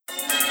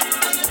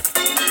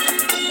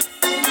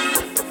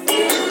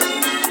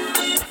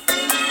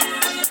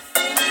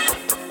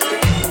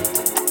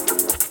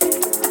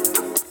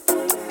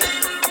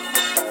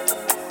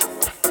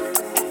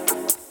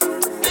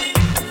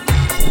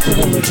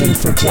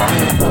for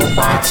giant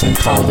robots and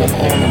called it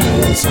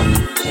Animeism.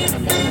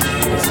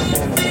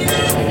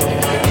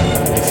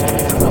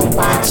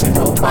 Robots and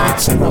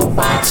robots and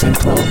robots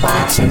and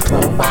robots and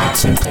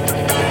robots and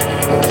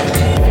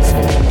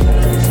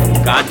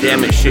God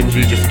damn it,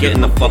 Shinji, just get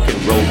in the fucking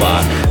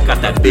robot.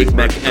 Got that big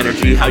mech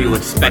energy, how you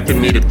expecting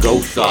me to go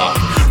soft?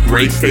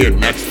 Ray staying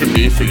next to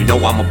me, so you know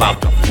I'm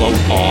about to float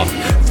off.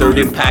 Third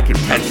impact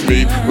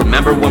intensity,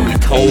 remember when we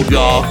told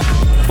y'all?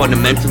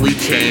 Fundamentally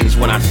changed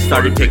when I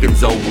started taking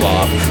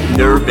Zoloft.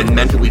 Nerve and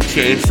mentally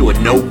changed to a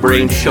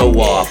no-brain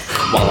show-off.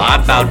 While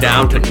I bow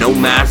down to no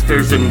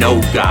masters and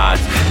no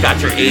gods. Got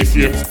your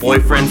atheist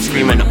boyfriend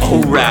screaming,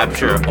 oh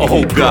rapture,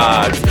 oh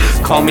gods.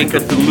 Call me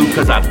Cthulhu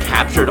cause I've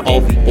captured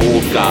all the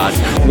old gods.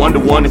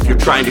 1-to-1 if you're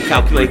trying to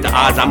calculate the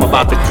odds, I'm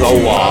about to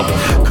go off.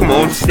 Come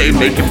on, stay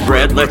making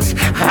bread, let's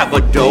have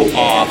a dough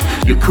off.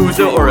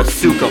 Yakuza or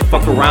Asuka,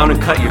 fuck around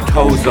and cut your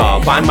toes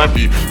off. I might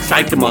be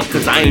Saitama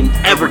cause I ain't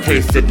ever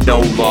tasted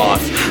no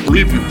loss.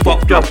 Leave you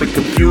fucked up and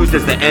confused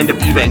as the end of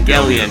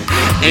Evangelion.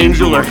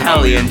 Angel or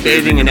Hellion,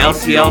 bathing in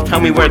LCL,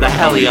 tell me where the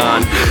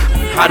Hellion.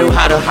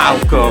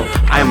 Howko,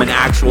 I am an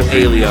actual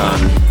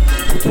alien.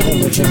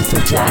 Religion for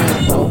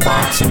giant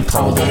robots and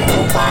called it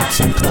robots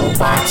and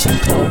robots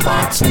and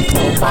robots and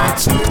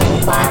robots and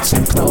robots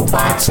and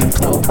robots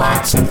and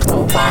robots and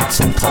robots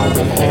and called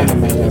it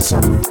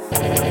Animeism.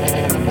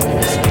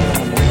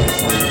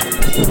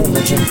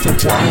 Religion for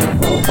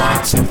giant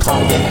robots and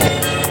called it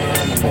Animeism.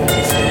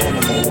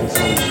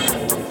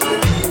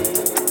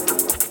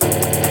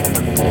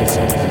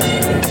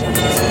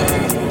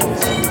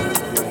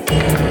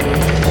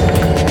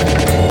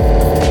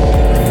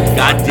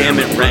 God damn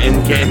it,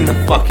 Renton, get in the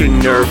fucking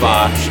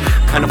nerve-osh.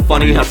 Kinda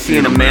funny how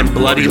seeing a man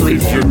bloody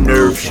leaves your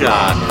nerve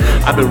shot.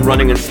 I've been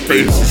running in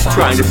space just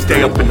trying to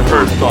stay up in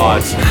her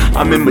thoughts.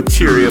 I'm in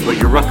materia, but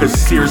Eureka's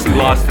seriously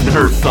lost in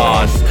her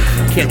sauce.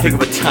 Can't think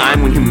of a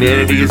time when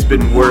humanity has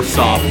been worse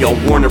off. Y'all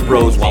Warner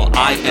Bros while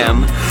I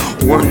am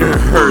Werner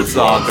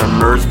Herzog. Our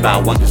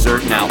Merzbow want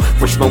dessert now.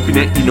 We're smoking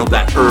it, you know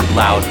that herb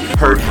loud.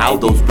 Heard how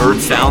those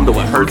birds sound, though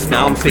it hurts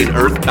now. I'm staying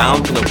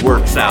earthbound till it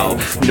works out.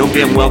 You know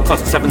damn well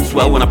cost 7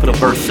 swell when I put a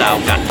verse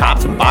out. Got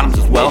tops and bottoms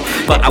as well,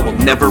 but I will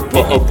never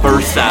put a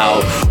verse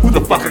out. Who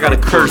the fuck I gotta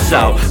curse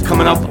out?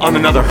 Coming up on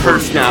another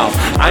hearse now.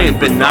 I ain't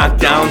been knocked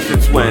down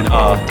since when,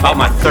 about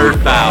my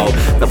third bow.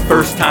 The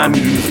first time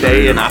you used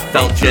they and I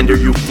felt gender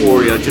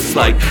euphoria. Just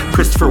like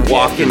Christopher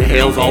Walken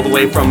hails all the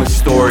way from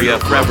Astoria.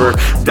 Forever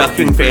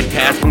ducking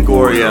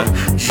phantasmagoria.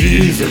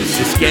 Jesus,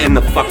 just getting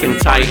the fucking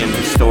Titan,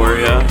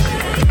 Astoria.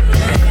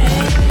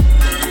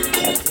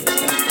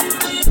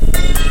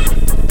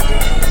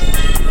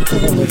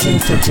 Religion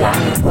for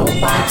giant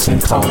robots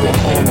and called it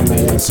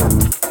Animeism.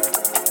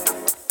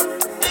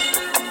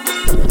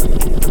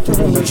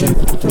 Religion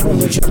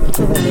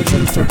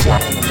for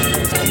giant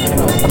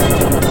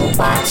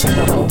robots and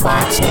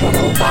robots and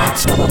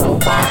robots and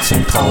robots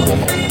and called it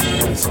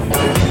Animeism.